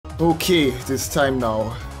Okay, it is time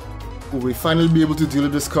now. Will we finally be able to deal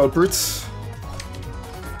with this culprit?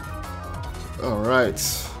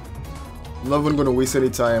 Alright. I'm not even gonna waste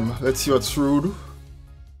any time. Let's see what's rude.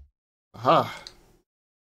 Aha.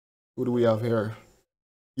 Who do we have here?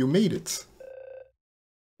 You made it.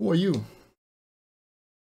 Who are you?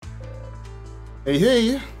 Hey,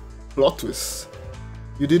 hey! Plot twist.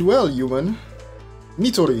 You did well, human.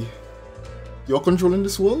 Nitori. You're controlling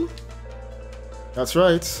this world? That's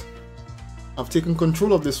right. I've taken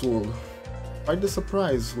control of this world. Quite the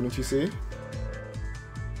surprise, wouldn't you say?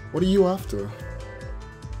 What are you after?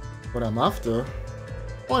 What I'm after?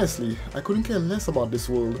 Honestly, I couldn't care less about this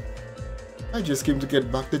world. I just came to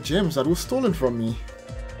get back the gems that were stolen from me.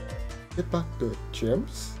 Get back the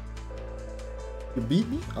gems? You beat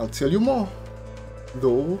me? I'll tell you more.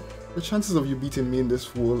 Though, the chances of you beating me in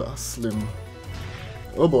this world are slim.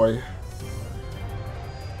 Oh boy.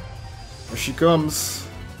 Here she comes.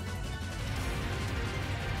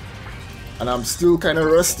 And I'm still kinda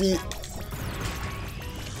rusty.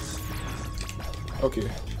 Okay.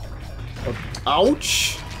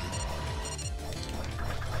 Ouch!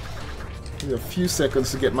 Give me a few seconds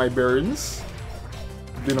to get my bearings.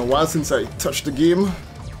 It's been a while since I touched the game.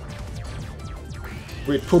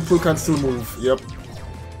 Wait, purple can still move. Yep.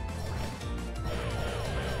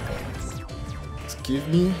 Just give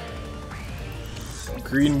me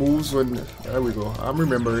green moves when... There we go. I'm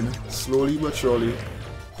remembering. Slowly but surely.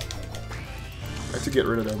 I have to get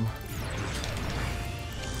rid of them.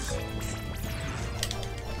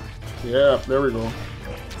 Yeah, there we go.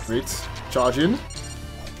 Great. Charge in.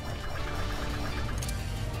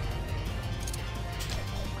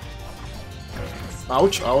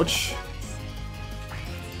 Ouch, ouch.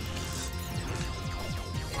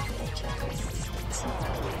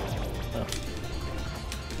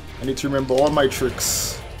 I need to remember all my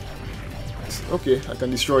tricks. Okay, I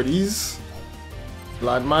can destroy these.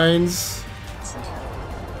 Landmines.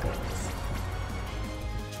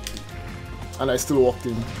 And I still walked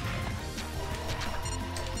in.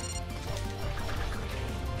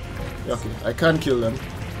 Okay, I can't kill them.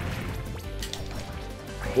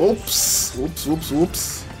 Oops! Oops, oops,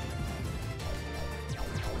 oops.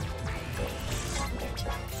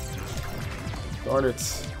 Darn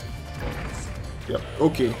it. Yep,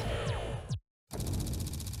 okay.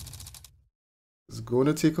 It's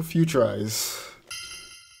gonna take a few tries.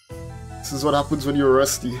 This is what happens when you're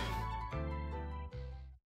rusty.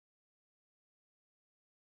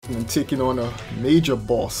 And taking on a major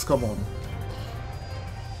boss, come on.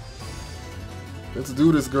 Let's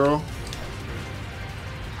do this, girl.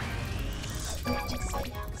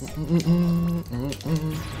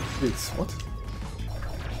 Wait, what?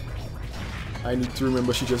 I need to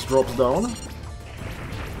remember she just drops down.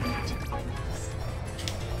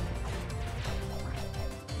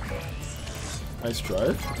 Nice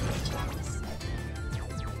try.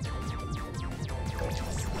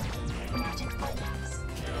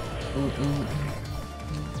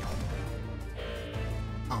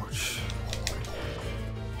 Ouch.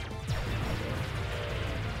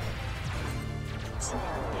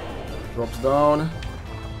 Drops down.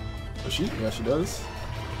 Does she? Yeah, she does.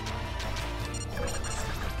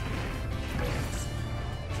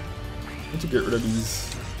 Need to get rid of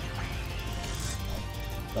these.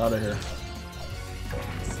 Out of here.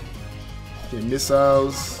 Okay,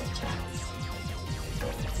 missiles.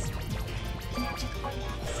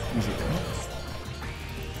 Easy.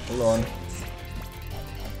 Hold on.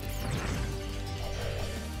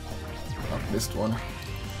 I missed one.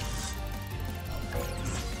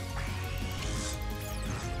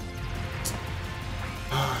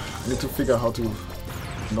 I need to figure out how to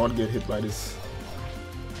not get hit by this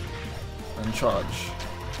and charge.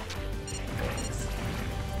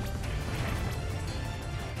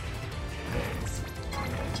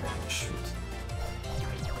 Shoot.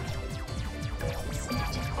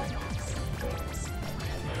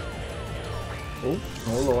 Oh,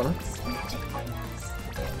 hold on.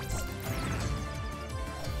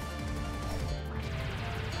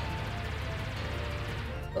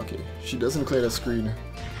 Okay, she doesn't clear the screen.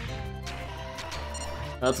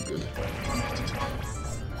 That's good.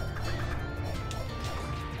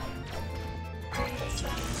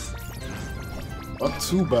 Not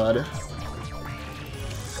too bad.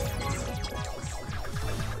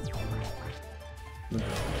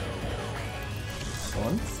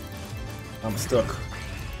 One. I'm stuck.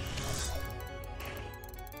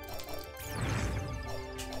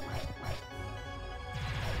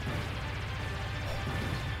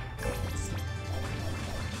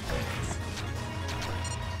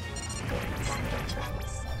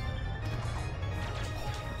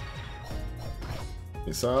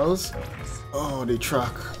 Missiles. Oh, they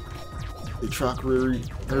track. They track very,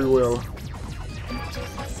 very well.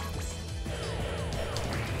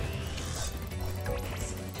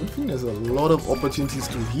 I think there's a lot of opportunities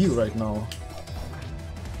to heal right now.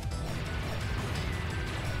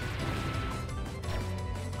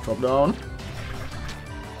 Drop down.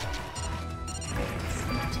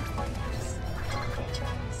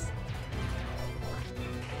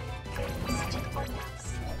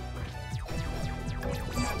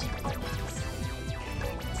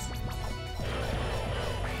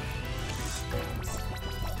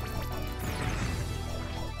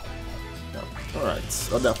 Alright,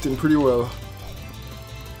 adapting pretty well.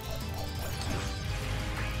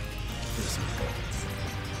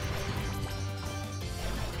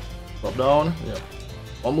 Drop down. Yeah.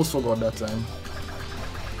 Almost forgot that time.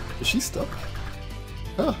 Is she stuck?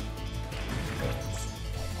 Huh.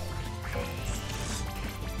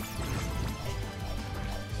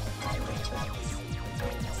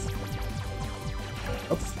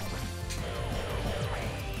 Up.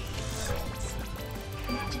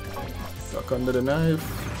 Duck under the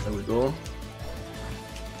knife. There we go.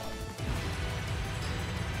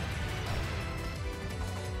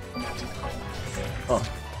 Oh.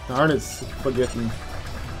 Darn it, forgetting.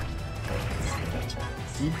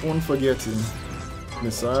 Keep on forgetting.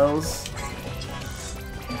 Missiles.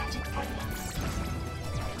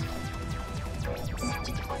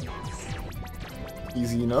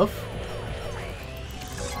 Easy enough.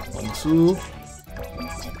 1, 2,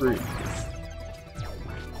 3.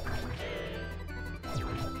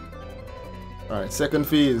 Alright, second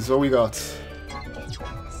phase, what we got?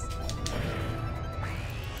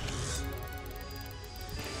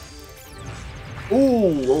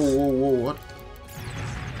 Oh, whoa, whoa, whoa, what?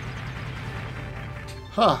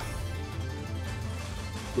 Ha!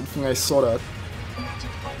 Good thing I saw that.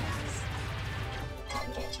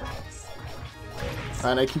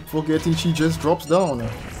 And I keep forgetting she just drops down.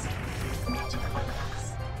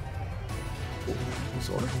 Oh,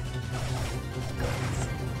 sorry.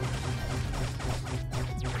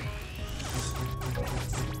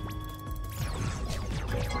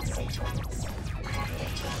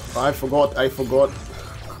 I forgot.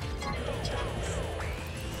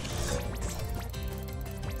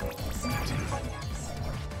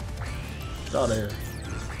 Get out of here.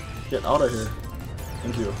 Get out of here.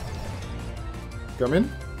 Thank you. Come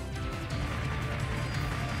in.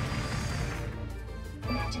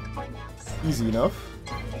 Easy enough.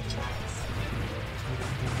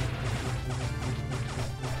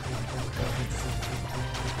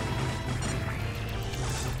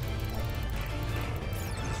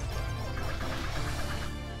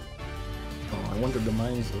 Oh, I wanted the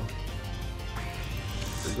mines though.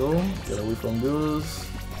 There we go. Get away from those.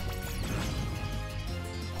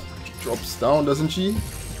 She drops down, doesn't she?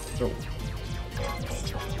 No.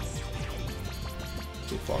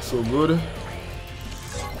 So far, so good.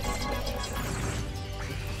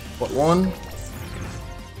 But one.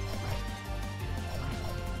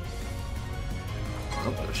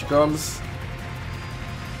 Oh, there she comes.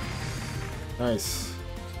 Nice.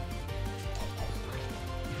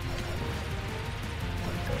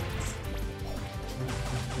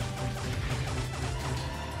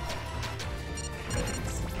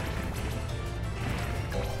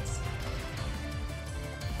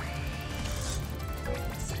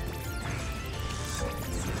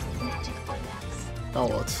 Now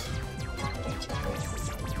what?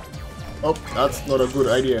 Oh, that's not a good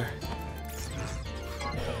idea.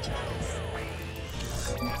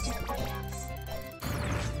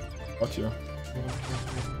 Got you.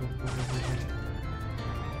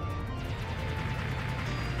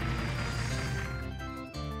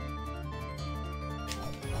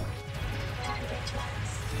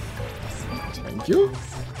 Thank you.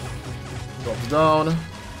 Drops down.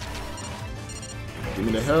 Give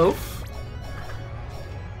me the health.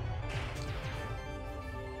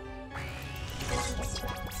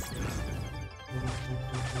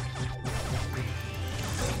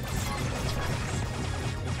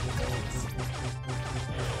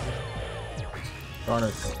 Darn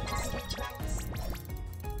it.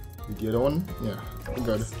 You get on? Yeah, we're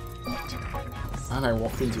good. And I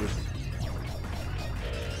walked into it.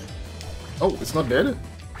 Oh, it's not dead?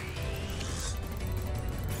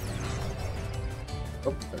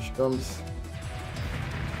 Oh, there she comes.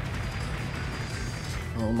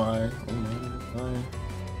 Oh my, oh my, my.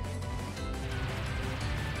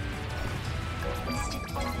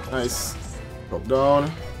 Nice. Drop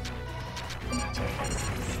down.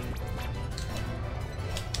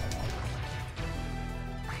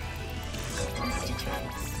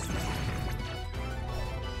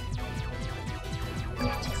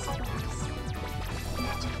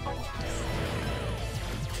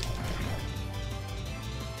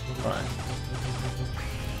 Alright.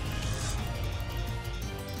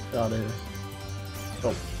 Get out of here.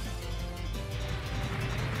 Oh.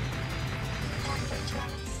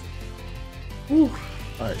 Whew.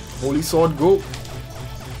 Alright, Holy Sword, go!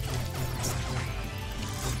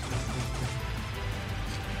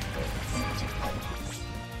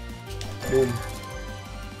 Boom.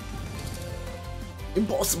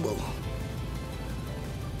 Impossible!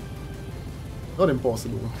 Not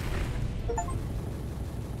impossible.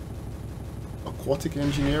 Aquatic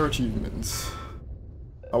Engineer achievements.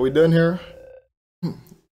 Are we done here?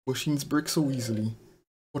 Machines break so easily.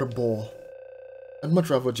 What a bore. I'd much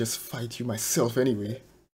rather just fight you myself anyway.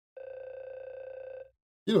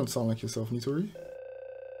 You don't sound like yourself, Nitori.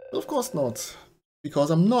 Well, of course not. Because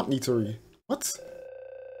I'm not Nitori. What?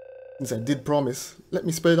 Since I did promise, let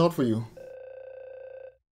me spell it out for you.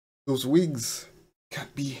 Those wigs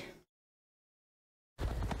can't be.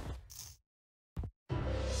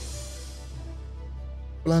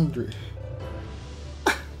 Blandry.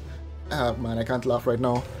 Ah man, I can't laugh right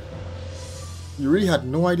now. You really had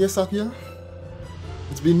no idea, Sakuya?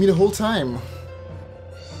 It's been me the whole time.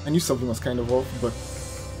 I knew something was kind of off, but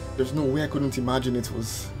there's no way I couldn't imagine it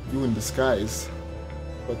was you in disguise.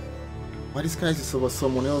 But why disguise yourself as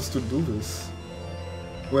someone else to do this?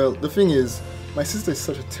 Well, the thing is, my sister is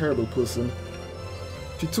such a terrible person.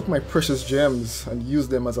 She took my precious gems and used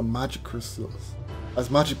them as magic crystals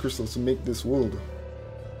to make this world.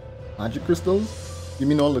 Magic crystals? You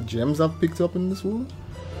mean all the gems I've picked up in this world?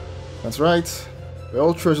 That's right. They're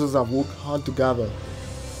all treasures I've worked hard to gather.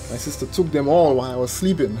 My sister took them all while I was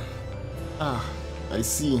sleeping. Ah, I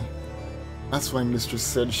see. That's why Mistress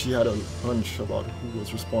said she had a hunch about who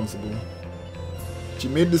was responsible. She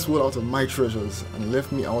made this world out of my treasures and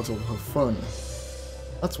left me out of her fun.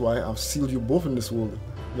 That's why I've sealed you both in this world,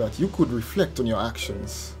 so that you could reflect on your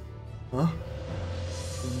actions. Huh?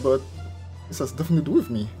 But this has nothing to do with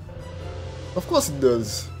me. Of course it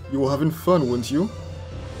does. You were having fun, weren't you?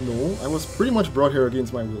 No, I was pretty much brought here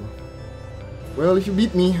against my will. Well, if you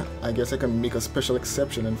beat me, I guess I can make a special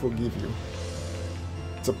exception and forgive you.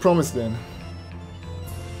 It's a promise then.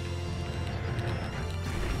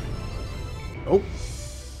 Oh.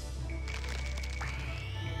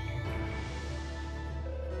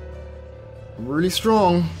 I'm really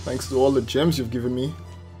strong, thanks to all the gems you've given me.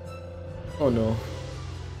 Oh no.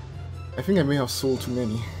 I think I may have sold too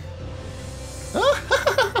many.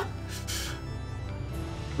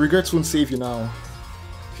 Regrets won't save you now.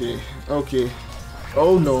 Okay, okay.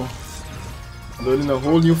 Oh no. Learning a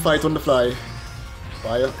whole new fight on the fly.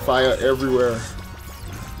 Fire, fire everywhere.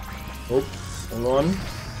 Oh, hold on.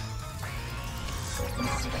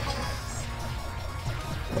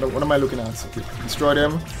 What am I looking at? Okay, destroy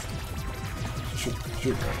them. Shoot,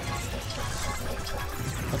 shoot.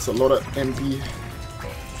 That's a lot of MP.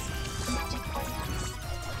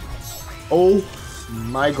 Oh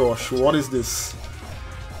my gosh, what is this?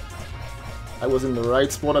 I was in the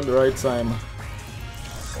right spot at the right time.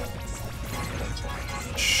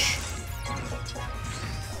 Shh.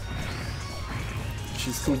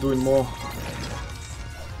 She's still doing more.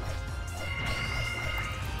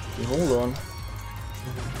 Okay, hold on.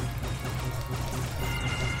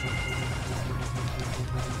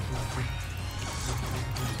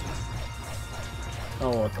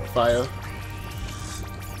 Oh, what? Fire.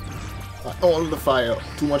 All the fire.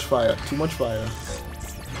 Too much fire. Too much fire.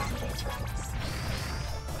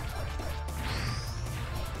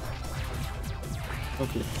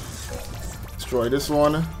 Okay. Destroy this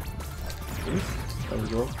one. Okay. There we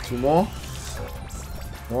go. Two more.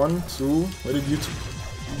 1, 2. Where did you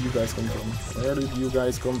guys come from? Where did you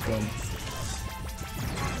guys come from?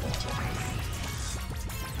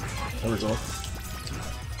 There we go.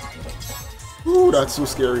 Ooh, that's so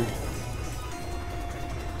scary.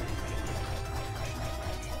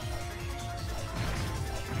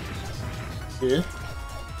 Okay.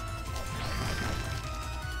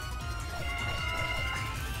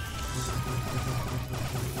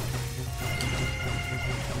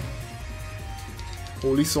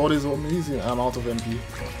 Holy Sword is amazing. I'm out of MP.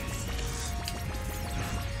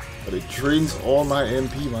 But it drains all my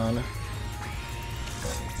MP, man.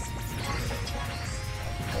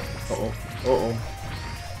 Uh-oh. Uh-oh.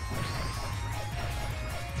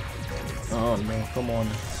 Oh no, come on.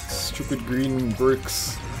 Stupid green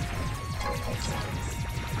bricks.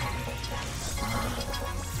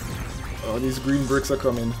 Oh, these green bricks are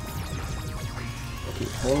coming. Okay,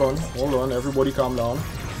 hold on. Everybody calm down.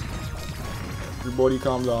 Everybody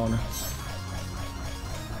calm down.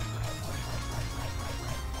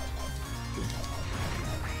 Okay.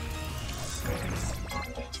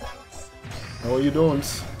 No, you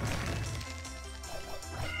don't.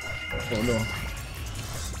 Oh no.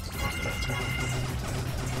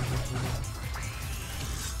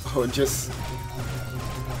 Oh, just...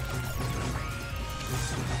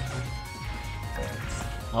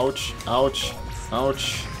 Ouch, ouch,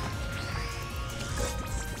 ouch.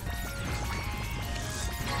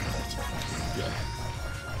 Yeah.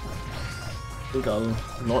 I think I'll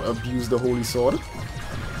not abuse the holy sword.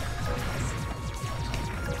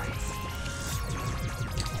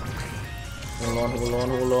 Hold on, hold on,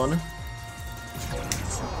 hold on.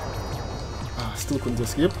 Ah, still couldn't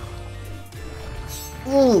escape.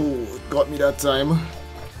 Ooh, got me that time.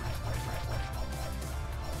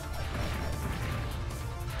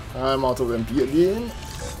 I'm out of MP again.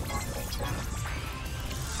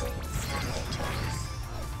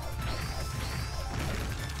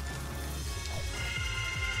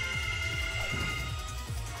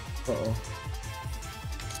 Uh-oh.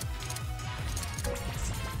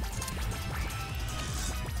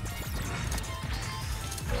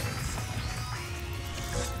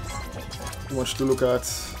 Too much to look at.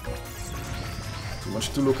 Too much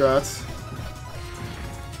to look at.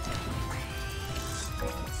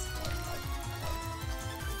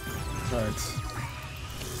 Alright.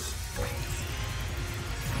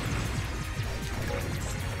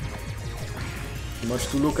 Too much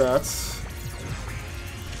to look at.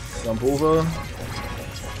 Jump over.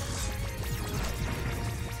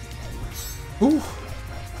 Ooh.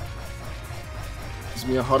 Gives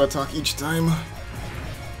me a heart attack each time.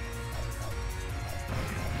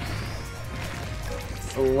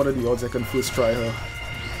 Oh, what are the odds I can first try her?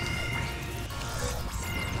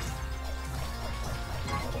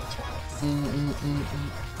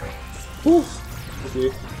 Ooh.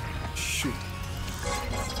 Okay. Shoot.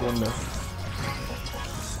 Wonder.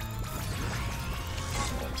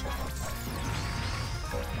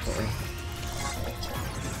 Uh-oh.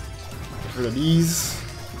 Get rid of these.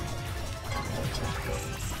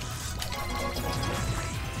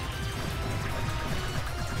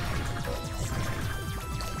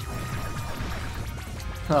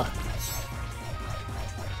 Huh.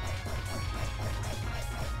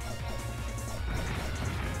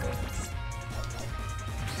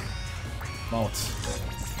 Mount.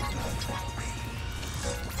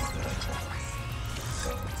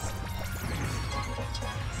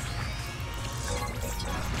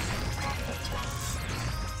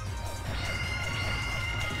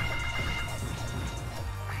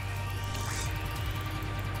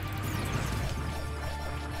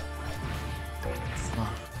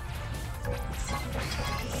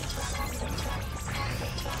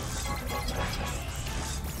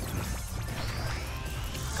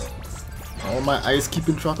 How are my eyes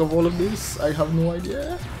keeping track of all of this? I have no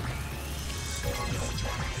idea.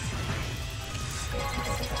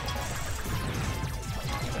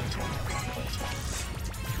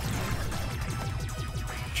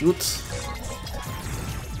 Shoot.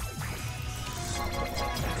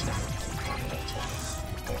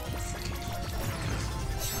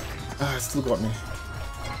 Ah, it still got me.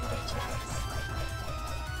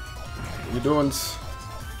 You don't.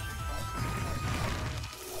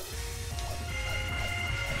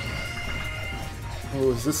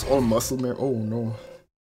 Oh, is this all muscle memory? Oh no.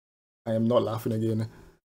 I am not laughing again.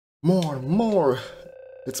 More, more!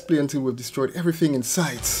 Let's play until we've destroyed everything in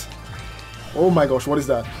sight. Oh my gosh, what is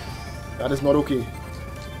that? That is not okay.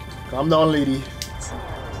 Calm down, lady.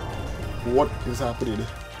 What is happening?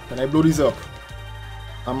 Can I blow these up?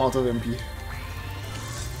 I'm out of MP.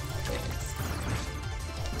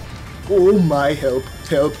 Oh my, help,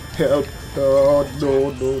 help, help. Oh,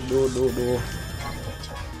 no, no, no, no, no.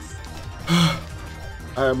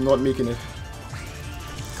 I am not making it.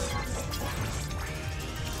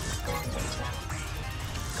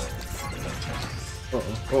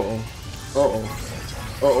 Uh-oh, uh-oh,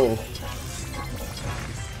 uh-oh,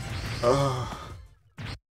 uh-oh.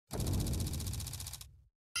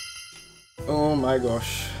 Oh my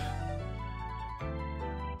gosh.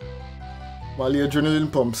 While the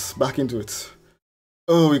adrenaline pumps, back into it.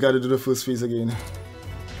 Oh, we gotta do the first phase again.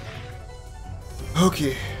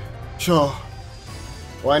 Okay, sure.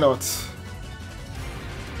 Why not?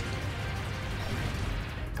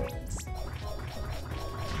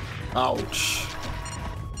 Ouch.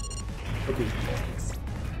 Okay.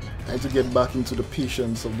 I need to get back into the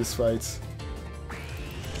patience of this fight. I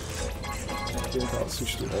think I'll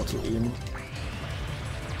switch to auto aim.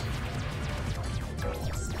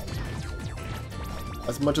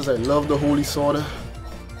 As much as I love the holy sword,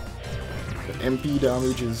 the MP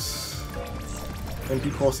damage is...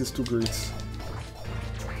 MP cost is too great.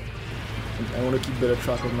 I want to keep better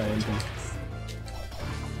track of my MP.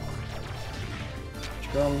 Here she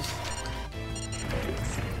comes.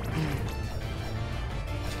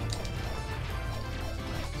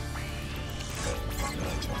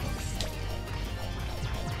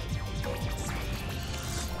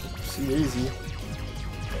 See, easy.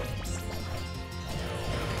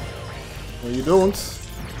 No, you don't.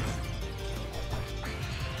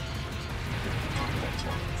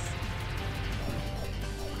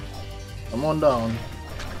 Come on down.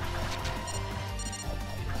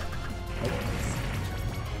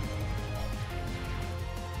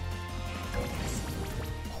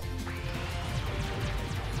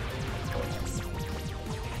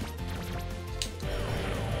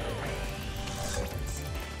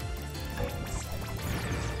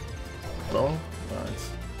 Hello? Right.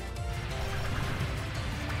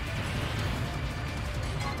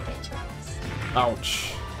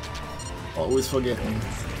 Ouch. Always forgetting.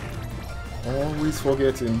 Always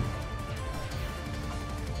forgetting.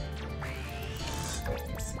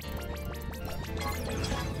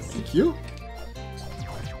 Thank you.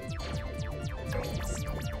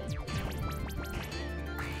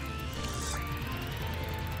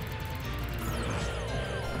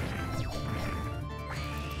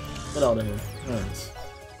 Get out of here. Alright.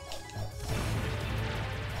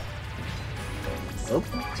 Oh.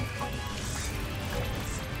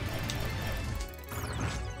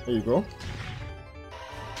 There you go.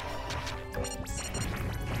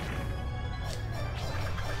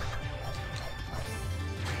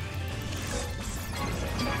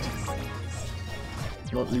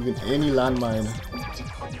 Not leaving any landmine.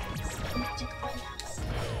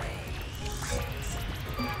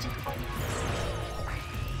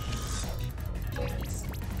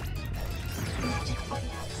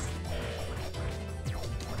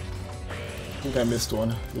 I think I missed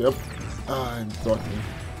one. Yep. Ah, it got me.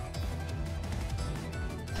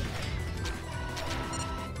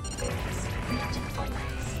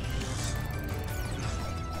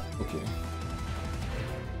 Okay.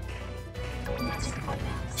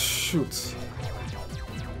 Shoot.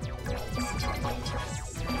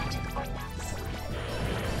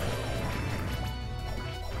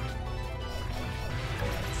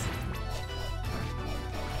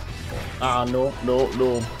 Ah, no, no,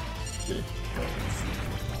 no. Okay.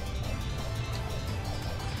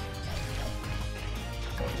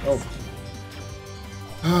 Oh.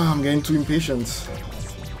 Ah, I'm getting too impatient.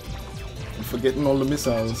 I'm forgetting all the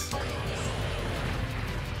missiles.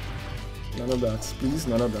 None of that, please,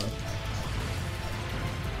 none of that.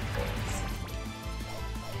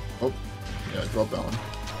 Oh, yeah, drop down.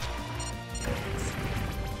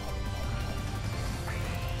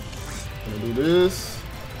 Gonna do this.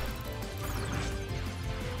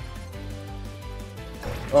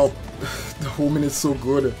 Oh, the homing is so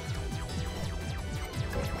good.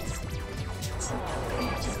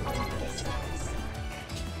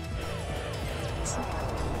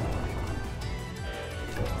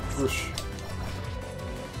 Push.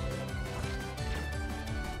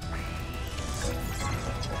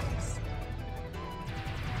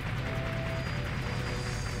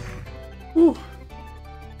 Whew.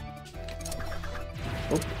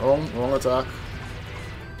 Oh, wrong attack.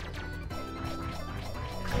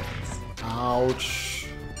 Ouch.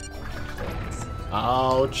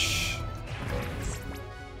 Ouch.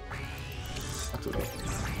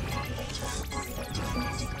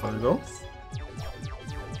 There we go.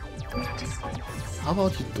 How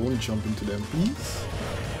about you don't jump into them, please?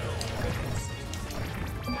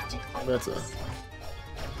 Better.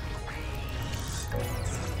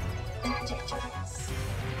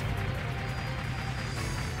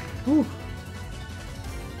 Whew.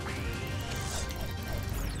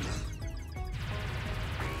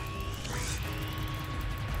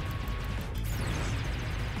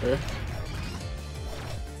 Okay.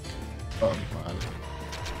 Oh man.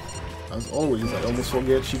 As always, I almost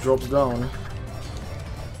forget she drops down.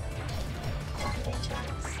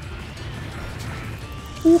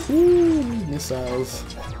 Woohoo! Missiles.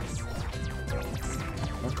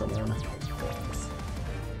 Oh, come on.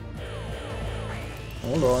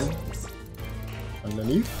 Hold on.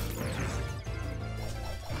 Underneath.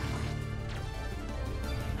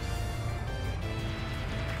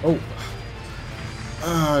 Oh.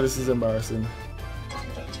 Ah, this is embarrassing.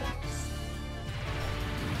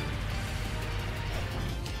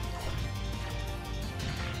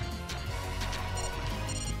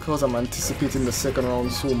 Because I'm anticipating the second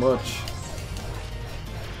round so much.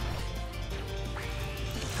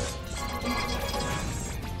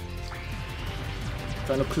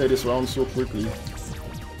 Trying to clear this round so quickly.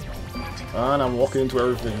 And I'm walking into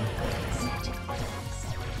everything.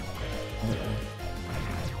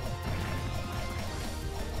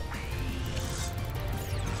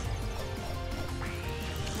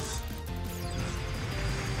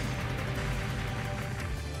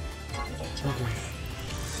 Okay.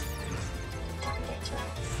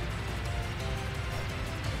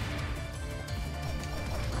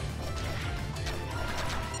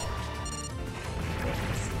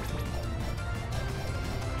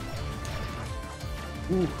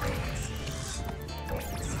 Ooh.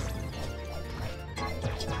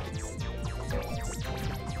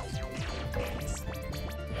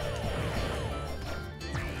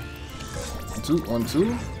 One,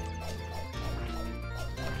 two.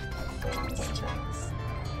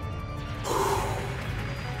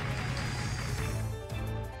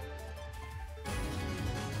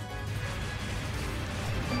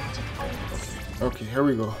 Okay, here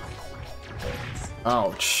we go.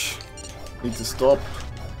 Ouch. Need to stop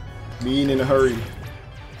being in a hurry.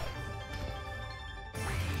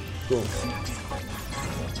 Go.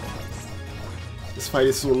 This fight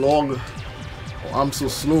is so long. Oh, I'm so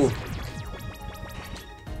slow.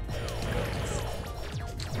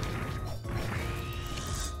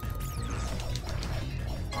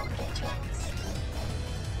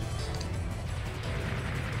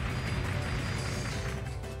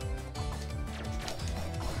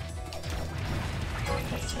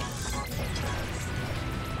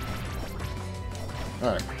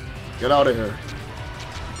 Alright, get out of here.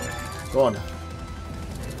 Go on.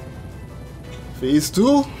 Phase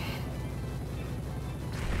 2.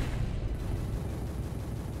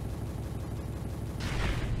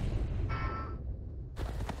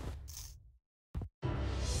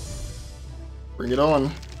 Bring it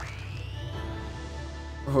on.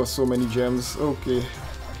 Oh, so many gems. Okay.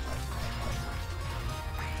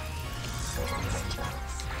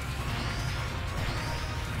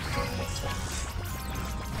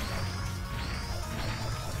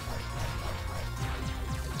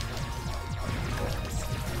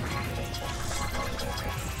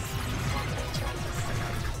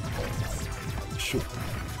 Shoot.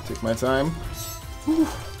 Take my time. Whew.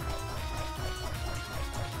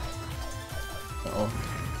 Uh-oh.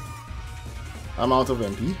 I'm out of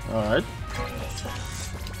MP. Alright.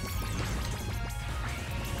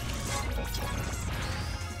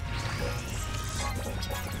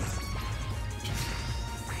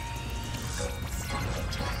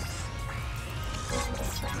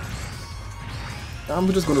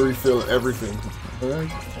 I'm just gonna refill everything. Alright?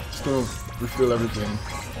 Just gonna refill everything.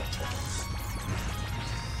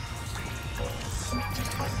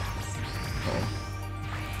 Oh.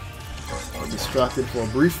 I'm distracted for a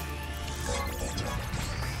brief.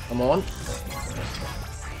 Come on.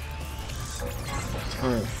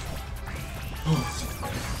 Alright.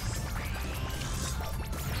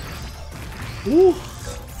 Woo!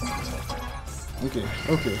 Okay,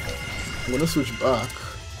 okay. I'm gonna switch back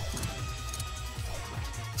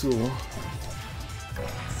to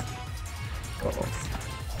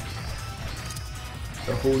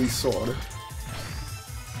the Holy Sword.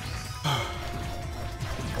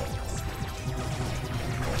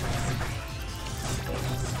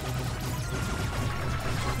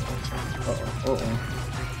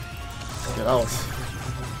 Get out.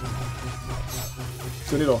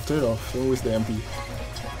 Turn it off, don't waste the MP.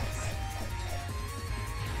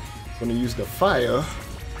 Gonna use the fire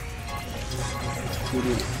to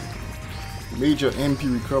do major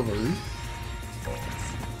MP recovery.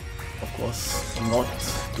 Of course, I'm not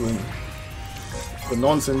doing the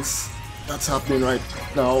nonsense that's happening right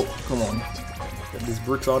now. Come on, get these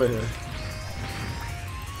bricks out of here.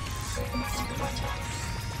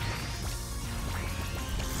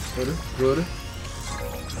 Good, good.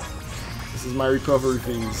 This is my recovery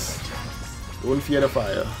phase. Don't fear the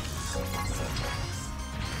fire.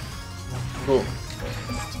 Go.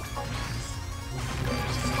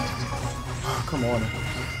 Oh, come on.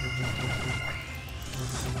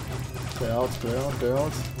 Stay out, stay out, stay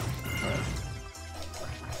out. Alright.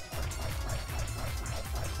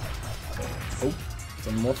 Oh,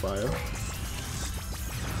 some more fire.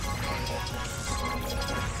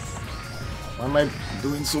 Why am I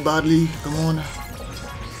doing so badly? Come on.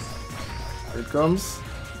 Here it comes.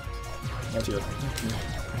 Not yet. Okay.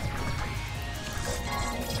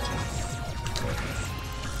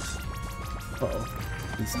 Uh-oh.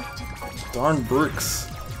 These darn bricks.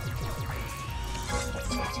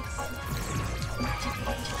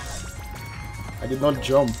 I did not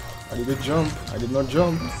jump. I did jump. I did not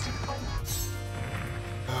jump.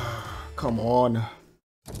 Come on.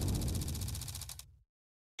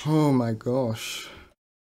 Oh my gosh.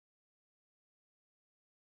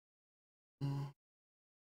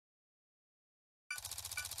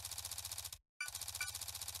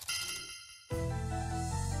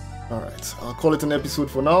 Alright, I'll call it an episode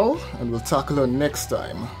for now, and we'll tackle her next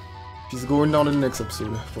time. She's going down in the next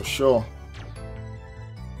episode, for sure.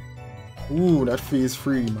 Ooh, that phase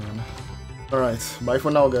free, man. Alright, bye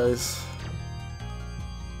for now, guys.